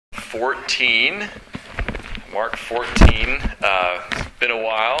14. Mark 14. It's been a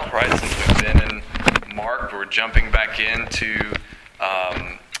while, right, since we've been in Mark. We're jumping back into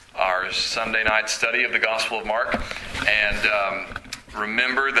our Sunday night study of the Gospel of Mark. And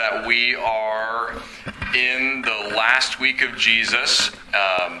remember that we are in the last week of Jesus.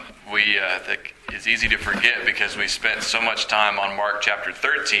 It's easy to forget because we spent so much time on Mark chapter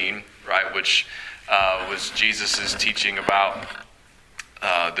 13, right, which was Jesus' teaching about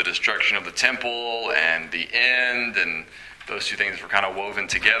the destruction of the temple and the end, and those two things were kind of woven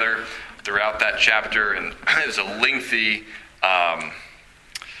together throughout that chapter, and it was a lengthy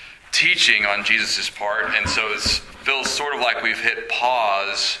teaching on Jesus' part, and so it feels sort of like we've hit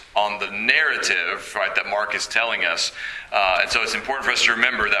pause on the narrative, right, that Mark is telling us, and so it's important for us to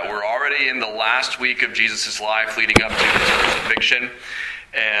remember that we're already in the last week of Jesus' life leading up to his crucifixion.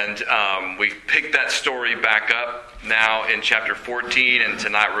 And we picked that story back up now in chapter 14, and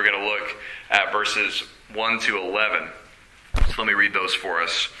tonight we're going to look at verses 1 to 11. So let me read those for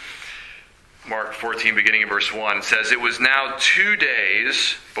us. Mark 14, beginning in verse 1, says, "It was now 2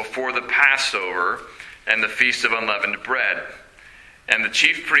 days before the Passover and the Feast of Unleavened Bread. And the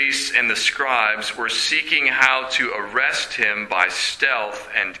chief priests and the scribes were seeking how to arrest him by stealth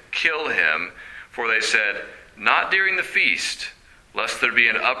and kill him, for they said, 'Not during the feast, lest there be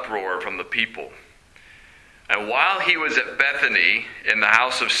an uproar from the people.' And while he was at Bethany, in the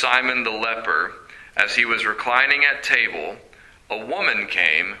house of Simon the leper, as he was reclining at table, a woman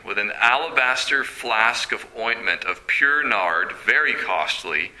came with an alabaster flask of ointment of pure nard, very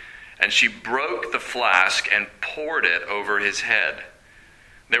costly, and she broke the flask and poured it over his head.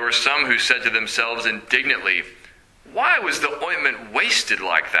 There were some who said to themselves indignantly, 'Why was the ointment wasted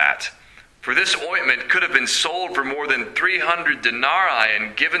like that? For this ointment could have been sold for more than 300 denarii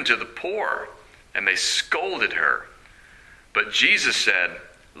and given to the poor.' And they scolded her. But Jesus said,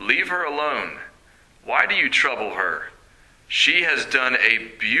 'Leave her alone. Why do you trouble her? She has done a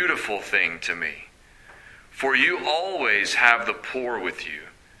beautiful thing to me. For you always have the poor with you,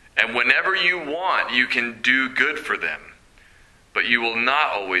 and whenever you want, you can do good for them. But you will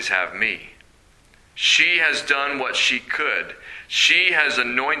not always have me. She has done what she could. She has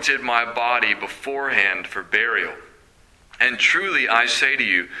anointed my body beforehand for burial. And truly I say to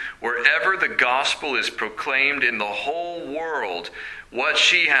you, wherever the gospel is proclaimed in the whole world, what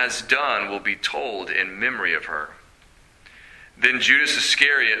she has done will be told in memory of her.' Then Judas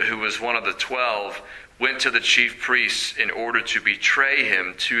Iscariot, who was one of the 12, went to the chief priests in order to betray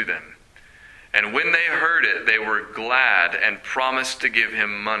him to them. And when they heard it, they were glad and promised to give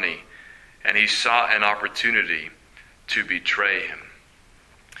him money. And he sought an opportunity to betray him."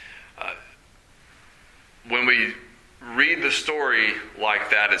 When we read the story like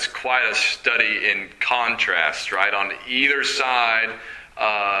that, it's quite a study in contrast, right? On either side,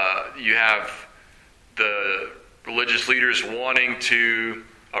 you have the religious leaders wanting to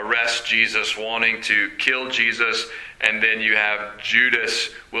arrest Jesus, wanting to kill Jesus, and then you have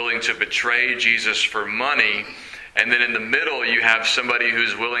Judas willing to betray Jesus for money. And then in the middle, you have somebody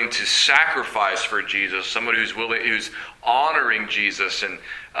who's willing to sacrifice for Jesus, somebody who's honoring Jesus, and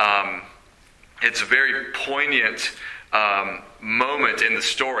it's a very poignant moment in the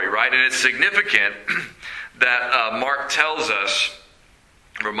story, right? And it's significant that Mark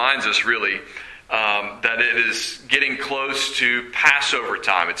reminds us really, that it is getting close to Passover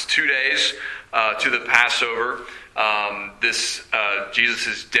time. It's 2 days to the Passover.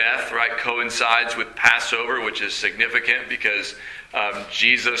 Jesus' death, right, coincides with Passover, which is significant because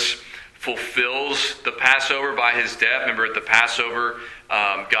Jesus fulfills the Passover by his death. Remember, at the Passover,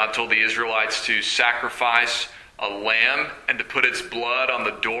 God told the Israelites to sacrifice a lamb and to put its blood on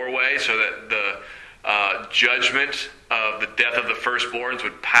the doorway so that the judgment of the death of the firstborns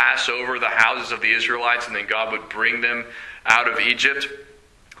would pass over the houses of the Israelites, and then God would bring them out of Egypt.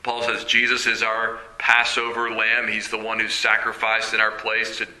 Paul says Jesus is our Passover lamb. He's the one who's sacrificed in our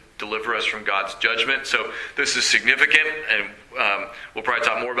place to deliver us from God's judgment. So this is significant, and we'll probably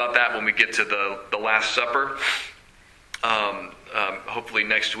talk more about that when we get to the Last Supper, hopefully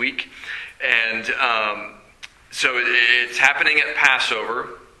next week. And so it's happening at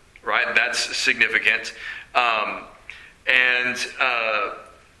Passover, right? That's significant. And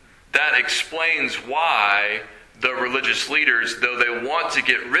that explains why the religious leaders, though they want to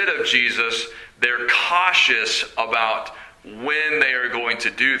get rid of Jesus, they're cautious about when they are going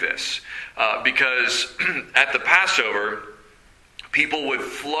to do this. Because at the Passover, people would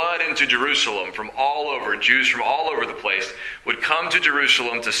flood into Jerusalem from all over. Jews from all over the place would come to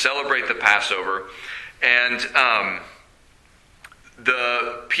Jerusalem to celebrate the Passover. And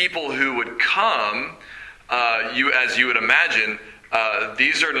the people who would come, as you would imagine,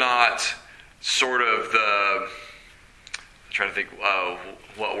 these are not sort of I'm trying to think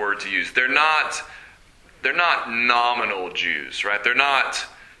what word to use. They're not nominal Jews, right? They're not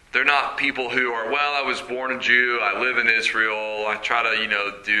people who are, well, I was born a Jew, I live in Israel, I try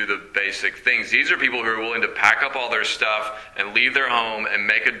to, do the basic things. These are people who are willing to pack up all their stuff and leave their home and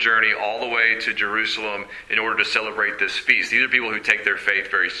make a journey all the way to Jerusalem in order to celebrate this feast. These are people who take their faith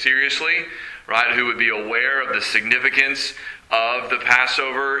very seriously, right? Who would be aware of the significance of the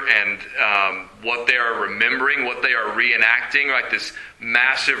Passover and what they are remembering, what they are reenacting, right? This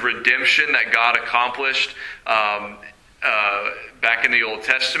massive redemption that God accomplished back in the Old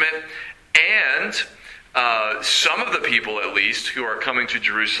Testament. And some of the people, at least, who are coming to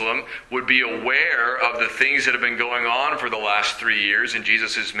Jerusalem would be aware of the things that have been going on for the last 3 years in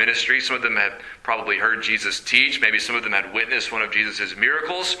Jesus' ministry. Some of them had probably heard Jesus teach. Maybe some of them had witnessed one of Jesus'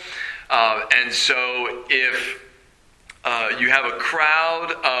 miracles. And so if you have a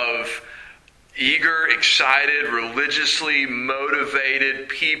crowd of eager, excited, religiously motivated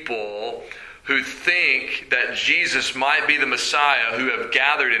people who think that Jesus might be the Messiah, who have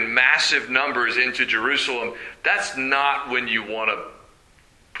gathered in massive numbers into Jerusalem, that's not when you want to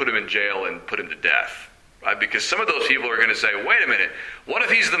put him in jail and put him to death, right? Because some of those people are going to say, wait a minute, what if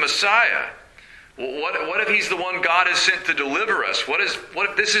he's the Messiah? What if he's the one God has sent to deliver us? What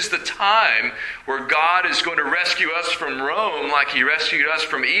if this is the time where God is going to rescue us from Rome like he rescued us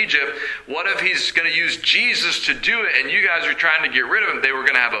from Egypt? What if he's going to use Jesus to do it and you guys are trying to get rid of him? They were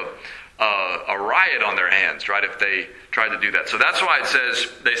going to have a riot on their hands, right, if they tried to do that. So that's why it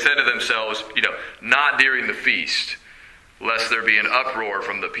says, they said to themselves, not during the feast, lest there be an uproar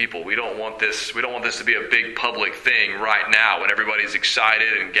from the people. We don't want this to be a big public thing right now when everybody's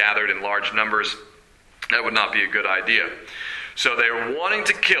excited and gathered in large numbers. That would not be a good idea. So they're wanting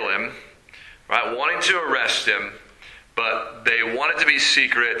to kill him, right, wanting to arrest him, but they want it to be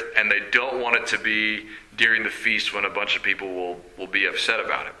secret and they don't want it to be during the feast when a bunch of people will be upset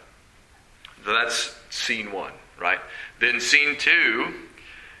about it. So that's scene one, right? Then scene two,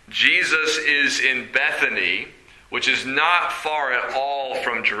 Jesus is in Bethany, which is not far at all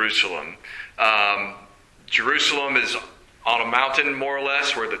from Jerusalem. Jerusalem is on a mountain, more or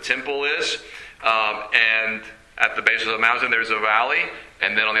less, where the temple is. And at the base of the mountain, there's a valley.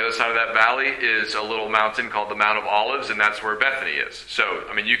 And then on the other side of that valley is a little mountain called the Mount of Olives, and that's where Bethany is. So,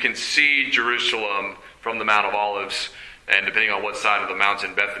 you can see Jerusalem from the Mount of Olives. And depending on what side of the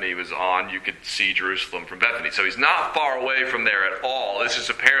mountain Bethany was on, you could see Jerusalem from Bethany. So he's not far away from there at all. This is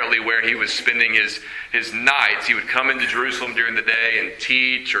apparently where he was spending his nights. He would come into Jerusalem during the day and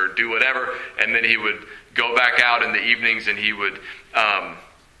teach or do whatever, and then he would go back out in the evenings and he would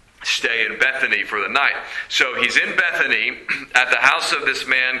stay in Bethany for the night. So he's in Bethany at the house of this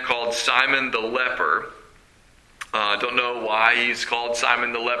man called Simon the leper. Don't know why he's called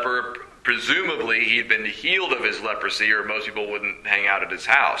Simon the leper. Presumably, he'd been healed of his leprosy, or most people wouldn't hang out at his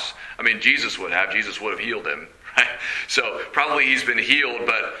house. Jesus would have. Jesus would have healed him, right? So probably he's been healed,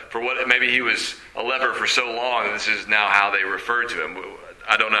 but maybe he was a leper for so long, and this is now how they refer to him.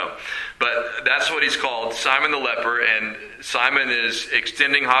 I don't know. But that's what he's called, Simon the leper, and Simon is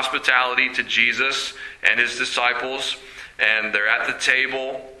extending hospitality to Jesus and his disciples, and they're at the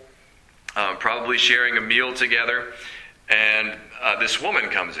table, probably sharing a meal together, and this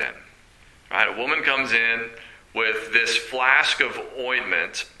woman comes in. Right, a woman comes in with this flask of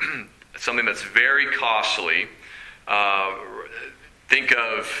ointment, something that's very costly. Think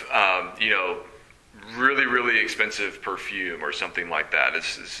of, really, really expensive perfume or something like that.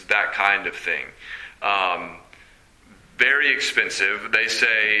 It's that kind of thing. Very expensive. They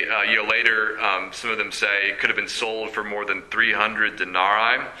say, later, some of them say it could have been sold for more than 300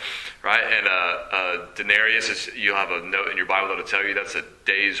 denarii. Right, and a denarius is, you'll have a note in your Bible that'll tell you that's a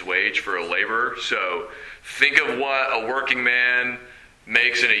day's wage for a laborer. So think of what a working man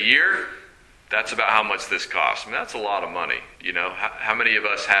makes in a year. That's about how much this costs. That's a lot of money. How many of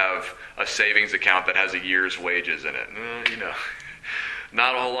us have a savings account that has a year's wages in it?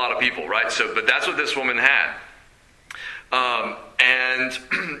 Not a whole lot of people, right? So, but that's what this woman had. And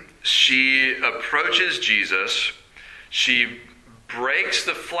she approaches Jesus. She breaks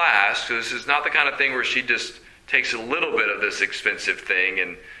the flask. So this is not the kind of thing where she just takes a little bit of this expensive thing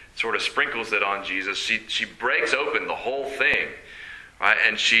and sort of sprinkles it on Jesus. She breaks open the whole thing, right?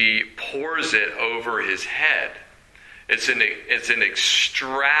 And she pours it over his head. It's an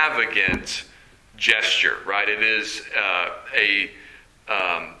extravagant gesture, right? It is a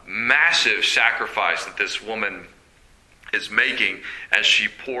massive sacrifice that this woman is making as she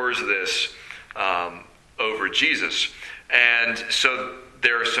pours this over Jesus. And so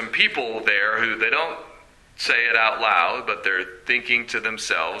there are some people there who they don't say it out loud, but they're thinking to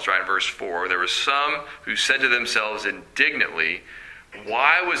themselves, right? In verse 4, there were some who said to themselves indignantly,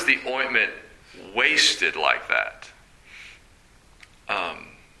 why was the ointment wasted like that?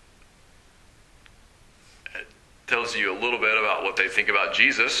 It tells you a little bit about what they think about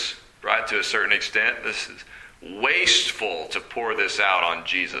Jesus, right? To a certain extent, this is wasteful to pour this out on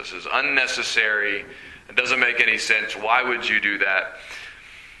Jesus. It's unnecessary. It doesn't make any sense. Why would you do that?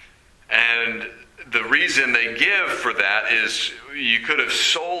 And the reason they give for that is you could have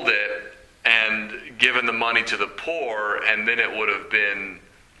sold it and given the money to the poor, and then it would have been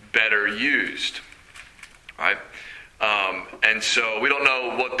better used, right? And so we don't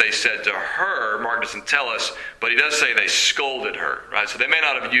know what they said to her. Mark doesn't tell us, but he does say they scolded her, right? So they may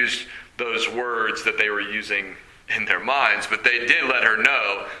not have used those words that they were using in their minds, but they did let her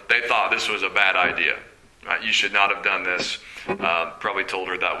know they thought this was a bad idea, right? You should not have done this. Probably told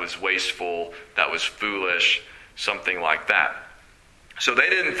her that was wasteful, that was foolish, something like that. So they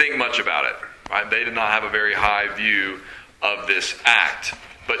didn't think much about it, right? They did not have a very high view of this act,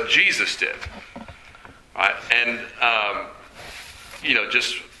 but Jesus did, right? And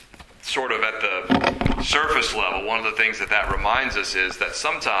just sort of at the surface level, one of the things that reminds us is that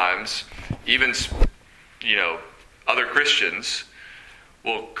sometimes even other Christians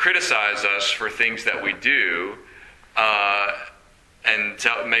will criticize us for things that we do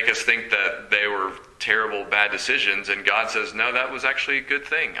and make us think that they were terrible, bad decisions. And God says, no, that was actually a good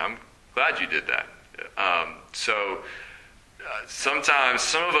thing. I'm glad you did that. Sometimes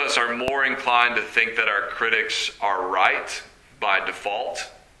some of us are more inclined to think that our critics are right by default.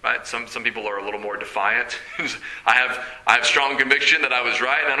 Right? Some people are a little more defiant. I have strong conviction that I was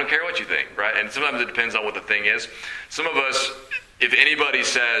right, and I don't care what you think. Right? And sometimes it depends on what the thing is. Some of us, if anybody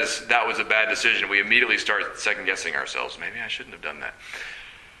says that was a bad decision, we immediately start second-guessing ourselves. Maybe I shouldn't have done that.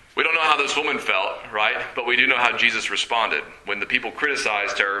 We don't know how this woman felt, right? But we do know how Jesus responded. When the people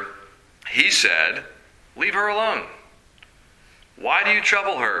criticized her, he said, leave her alone. Why do you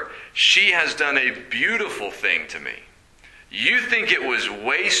trouble her? She has done a beautiful thing to me. You think it was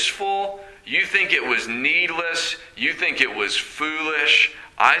wasteful. You think it was needless. You think it was foolish.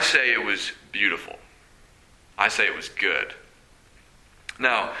 I say it was beautiful. I say it was good.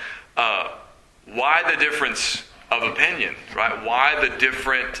 Now, why the difference of opinion, right? Why the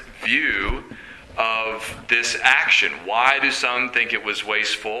different view of this action? Why do some think it was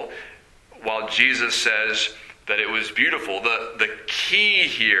wasteful while Jesus says that it was beautiful? The key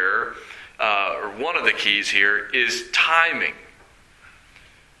here, or one of the keys here, is timing.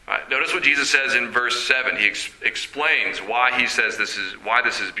 Right, notice what Jesus says in verse 7. He explains why he says this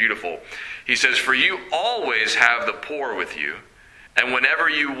is beautiful. He says, for you always have the poor with you, and whenever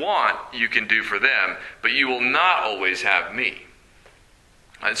you want, you can do for them, but you will not always have me.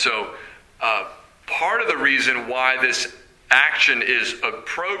 And so, part of the reason why this action is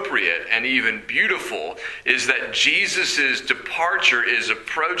appropriate and even beautiful is that Jesus' departure is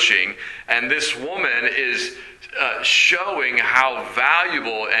approaching, and this woman is showing how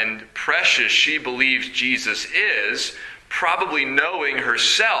valuable and precious she believes Jesus is, probably knowing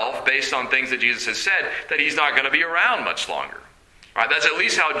herself, based on things that Jesus has said, that he's not going to be around much longer. Right? That's at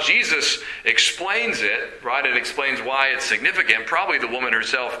least how Jesus explains it, right? It explains why it's significant. Probably the woman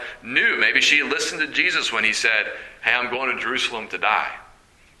herself knew. Maybe she listened to Jesus when he said, hey, I'm going to Jerusalem to die.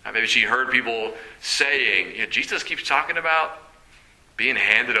 Maybe she heard people saying, Jesus keeps talking about being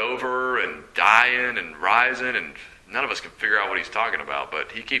handed over and dying and rising, and none of us can figure out what he's talking about,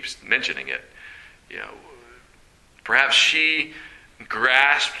 but he keeps mentioning it. Perhaps she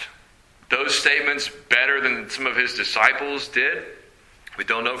grasped those statements better than some of his disciples did. We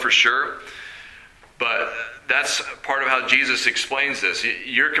don't know for sure, but that's part of how Jesus explains this.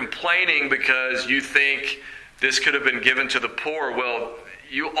 You're complaining because you think this could have been given to the poor. Well,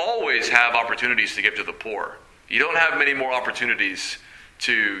 you always have opportunities to give to the poor. You don't have many more opportunities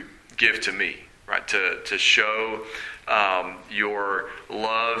to give to me, right? To show your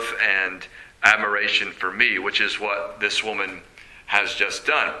love and admiration for me, which is what this woman has just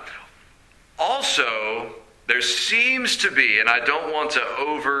done. Also, there seems to be, and I don't want to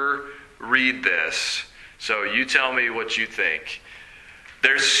overread this, so you tell me what you think.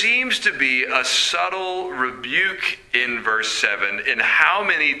 There seems to be a subtle rebuke in verse 7 in how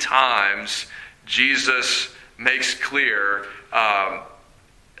many times Jesus makes clear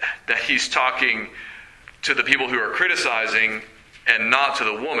that he's talking to the people who are criticizing and not to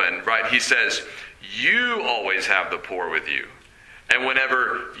the woman, right? He says, you always have the poor with you. And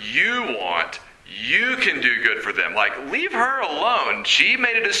whenever you want, you can do good for them. Like, leave her alone. She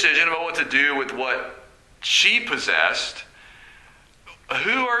made a decision about what to do with what she possessed.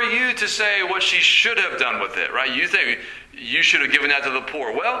 who are you to say what she should have done with it, right? You think you should have given that to the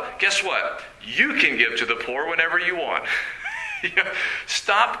poor. Well, guess what? You can give to the poor whenever you want.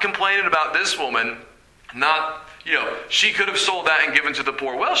 Stop complaining about this woman. Not, she could have sold that and given to the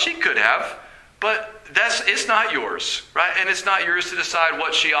poor. Well, she could have, but it's not yours, right? And it's not yours to decide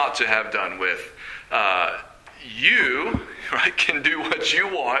what she ought to have done with. You, right, can do what you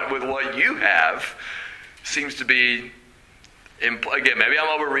want with what you have. Seems to be, again, maybe I'm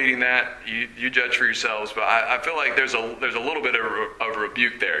overreading that. You judge for yourselves, but I feel like there's a little bit of a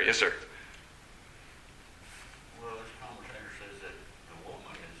rebuke there. Yes, sir. Well, this commentator says that the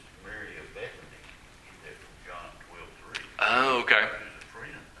woman is Mary of Bethany. That's from John 12:3. Oh, okay. Who's a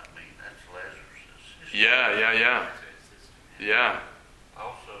friend? I mean, that's Lazarus' sister. Yeah.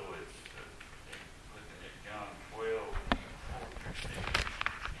 Also, it's looking at John 12:4-6.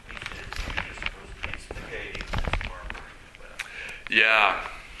 He says Jesus was instigating this murmuring about it. Yeah.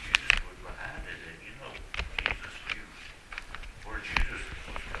 Jesus was behind it, and Jesus knew where Jesus was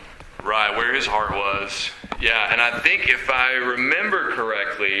coming from. Right, where his heart was. Yeah, and I think if I remember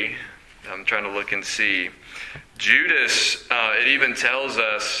correctly, I'm trying to look and see, Judas, it even tells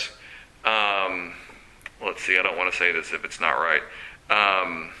us, let's see, I don't want to say this if it's not right.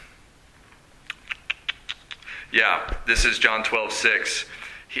 This is John 12:6.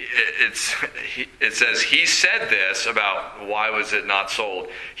 It says, he said this about why was it not sold.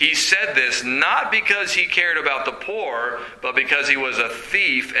 He said this not because he cared about the poor, but because he was a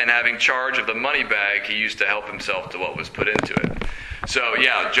thief and having charge of the money bag, he used to help himself to what was put into it. So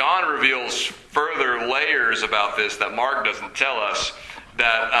John reveals further layers about this that Mark doesn't tell us,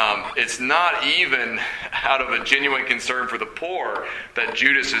 that it's not even out of a genuine concern for the poor that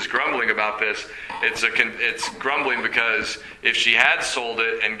Judas is grumbling about this. It's grumbling because if she had sold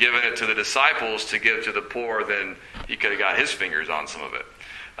it and given it to the disciples to give to the poor, then he could have got his fingers on some of it.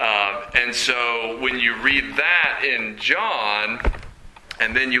 And so when you read that in John,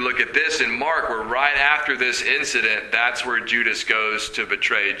 and then you look at this in Mark, where right after this incident, that's where Judas goes to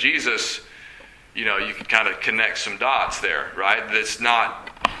betray Jesus. You can kind of connect some dots there, right?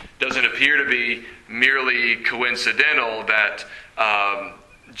 Doesn't appear to be merely coincidental that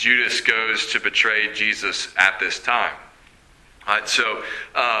Judas goes to betray Jesus at this time. All right, so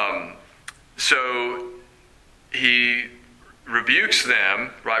he rebukes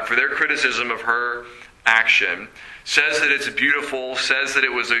them, right, for their criticism of her action, says that it's beautiful, says that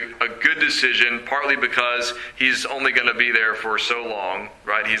it was a good decision, partly because he's only going to be there for so long,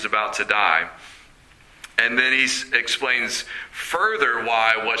 right? He's about to die. And then he explains further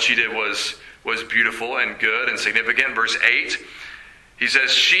why what she did was beautiful and good and significant. Verse 8, he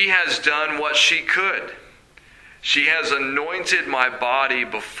says, she has done what she could. She has anointed my body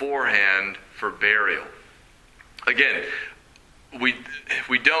beforehand for burial. Again, we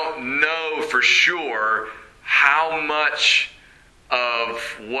don't know for sure how much of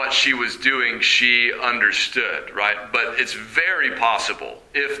what she was doing she understood, right? But it's very possible,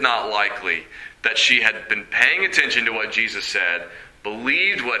 if not likely, that she had been paying attention to what Jesus said,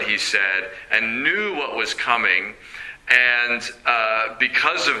 believed what he said, and knew what was coming, and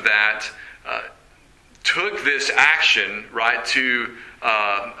because of that, took this action, right, to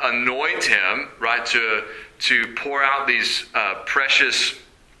anoint him, right, to pour out these precious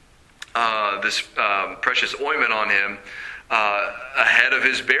ointment on him ahead of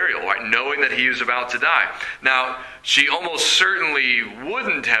his burial, right, knowing that he was about to die. Now, she almost certainly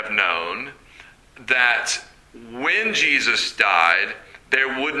wouldn't have known that when Jesus died,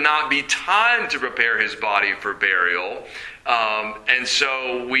 there would not be time to prepare his body for burial. And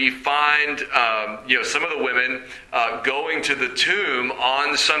so we find, some of the women going to the tomb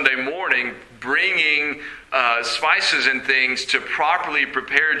on Sunday morning, bringing spices and things to properly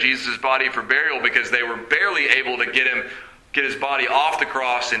prepare Jesus' body for burial, because they were barely able to get his body off the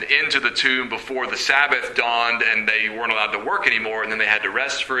cross and into the tomb before the Sabbath dawned, and they weren't allowed to work anymore, and then they had to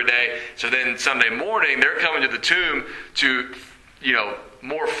rest for a day. So then Sunday morning, they're coming to the tomb to,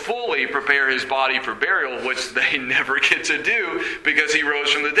 more fully prepare his body for burial, which they never get to do because he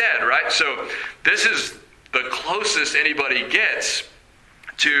rose from the dead, right? So this is the closest anybody gets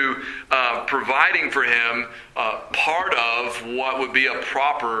to providing for him part of what would be a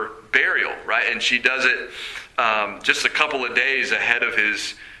proper burial, right? And she does it just a couple of days ahead of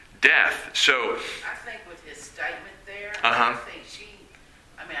his death. So I think with his statement there, Uh-huh. I think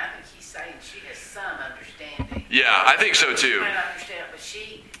he's saying she has some understanding. yeah, I think so She too. might not understand, but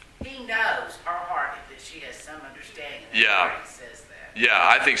he knows her heart that she has some understanding. That's Yeah. why he says that. Yeah,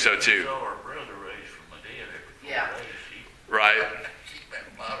 I think so She too. saw her brother raised from the dead every 4 Yeah. days. Right? She spent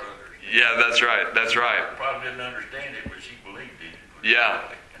a lot of others. Yeah, that's right. That's right. Probably didn't understand it, but she believed it. Yeah,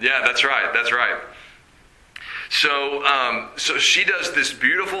 that's right. That's right. So she does this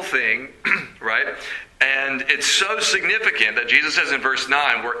beautiful thing, right? And it's so significant that Jesus says in verse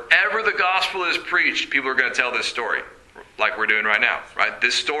 9, wherever the gospel is preached, people are going to tell this story, like we're doing right now, right?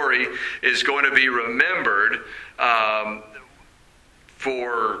 This story is going to be remembered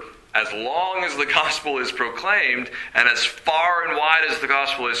for as long as the gospel is proclaimed, and as far and wide as the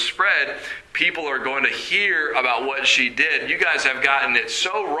gospel is spread, people are going to hear about what she did. You guys have gotten it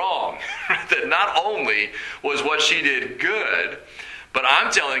so wrong that not only was what she did good, but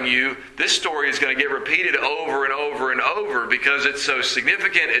I'm telling you, this story is going to get repeated over and over and over because it's so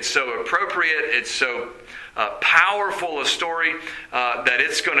significant, it's so appropriate, it's so powerful a story that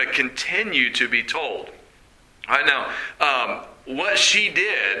it's going to continue to be told. All right, now, what she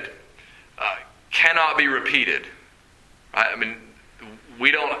did cannot be repeated. Right? I mean,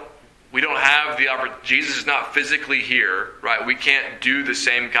 we don't have the opportunity. Jesus is not physically here, right? We can't do the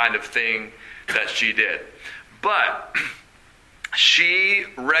same kind of thing that she did. But she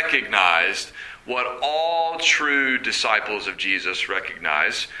recognized what all true disciples of Jesus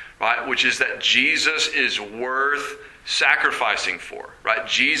recognize, right? Which is that Jesus is worth sacrificing for, right?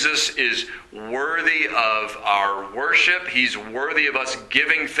 Jesus is worthy of our worship. He's worthy of us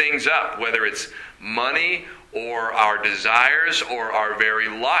giving things up, whether it's money or our desires or our very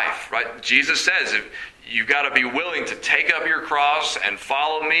life, right? Jesus says, if you've got to be willing to take up your cross and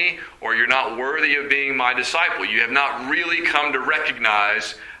follow me, or you're not worthy of being my disciple. You have not really come to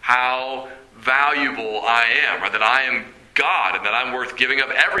recognize how valuable I am, right? That I am God and that I'm worth giving up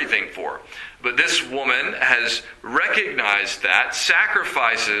everything for. But this woman has recognized that,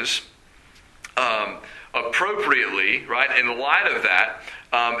 sacrifices appropriately, right, in light of that,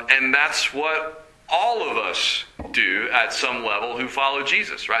 and that's what all of us do at some level who follow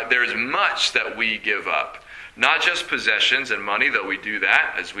Jesus, right? There's much that we give up, not just possessions and money, though we do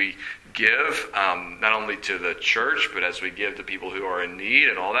that as we give, not only to the church, but as we give to people who are in need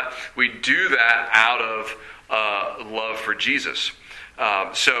and all that. We do that out of love for Jesus.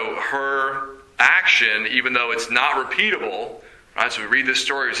 So her action, even though it's not repeatable, right? So we read this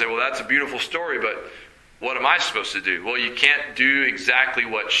story and say, well, that's a beautiful story, but what am I supposed to do? Well, you can't do exactly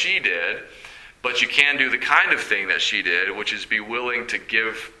what she did, but you can do the kind of thing that she did, which is be willing to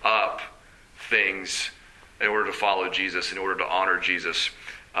give up things in order to follow Jesus, in order to honor Jesus,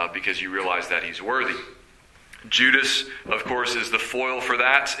 because you realize that he's worthy. Judas, of course, is the foil for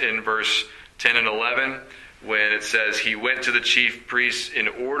that in verse 10 and 11. When it says he went to the chief priests in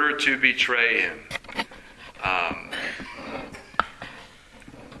order to betray him.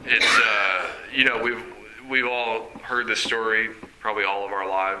 We've all heard this story, probably all of our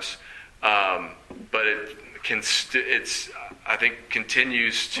lives, but it's I think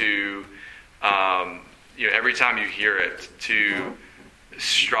continues to every time you hear it to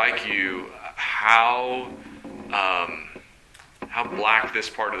strike you how black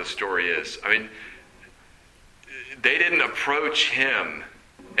this part of the story is. I mean, they didn't approach him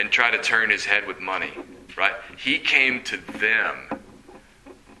and try to turn his head with money, right? He came to them.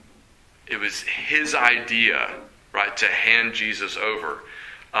 It was his idea, right, to hand Jesus over.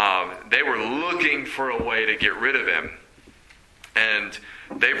 They were looking for a way to get rid of him. And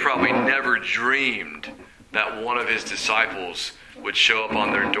they probably never dreamed that one of his disciples would show up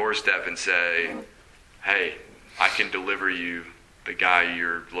on their doorstep and say, hey, I can deliver you the guy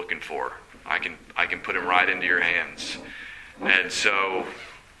you're looking for. I can put him right into your hands. And so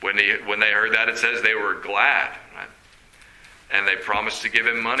when they heard that, it says they were glad, right? And they promised to give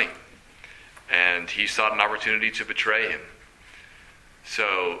him money. And he sought an opportunity to betray him.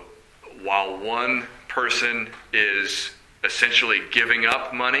 So while one person is essentially giving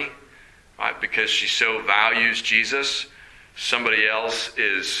up money, right, because she so values Jesus, somebody else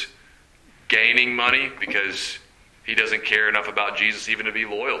is gaining money because he doesn't care enough about Jesus even to be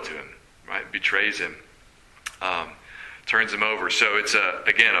loyal to him. Right, betrays him, turns him over. So it's a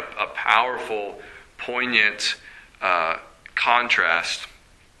powerful, poignant contrast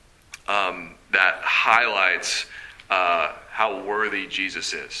that highlights how worthy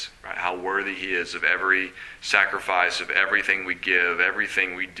Jesus is. Right, how worthy he is of every sacrifice, of everything we give,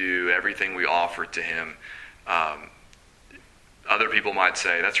 everything we do, everything we offer to him. Other people might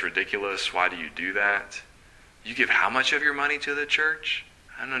say, "That's ridiculous. Why do you do that? You give how much of your money to the church?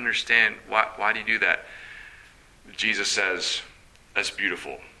 I don't understand. Why do you do that?" Jesus says, that's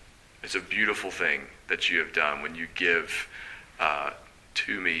beautiful. It's a beautiful thing that you have done when you give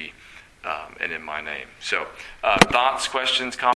to me and in my name. So, thoughts, questions, comments?